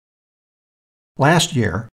Last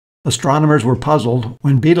year, astronomers were puzzled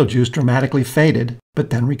when Betelgeuse dramatically faded, but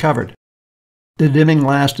then recovered. The dimming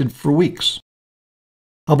lasted for weeks.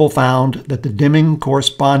 Hubble found that the dimming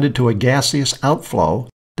corresponded to a gaseous outflow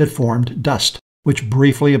that formed dust, which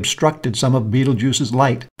briefly obstructed some of Betelgeuse's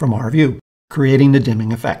light from our view, creating the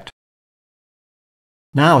dimming effect.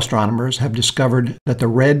 Now astronomers have discovered that the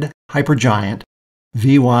red hypergiant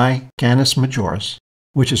VY Canis Majoris,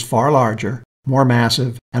 which is far larger, more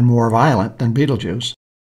massive, and more violent than Betelgeuse,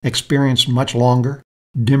 experienced much longer,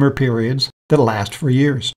 dimmer periods that last for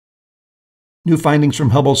years. New findings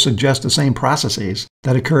from Hubble suggest the same processes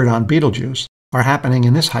that occurred on Betelgeuse are happening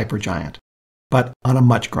in this hypergiant, but on a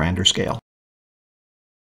much grander scale.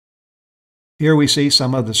 Here we see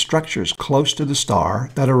some of the structures close to the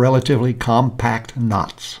star that are relatively compact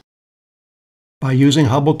knots. By using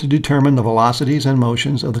Hubble to determine the velocities and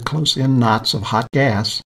motions of the close-in knots of hot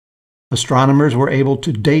gas, astronomers were able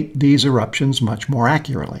to date these eruptions much more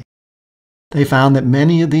accurately. They found that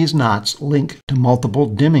many of these knots link to multiple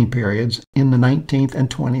dimming periods in the 19th and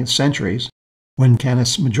 20th centuries, when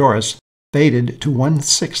Canis Majoris faded to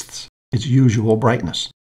 1/6 its usual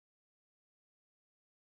brightness.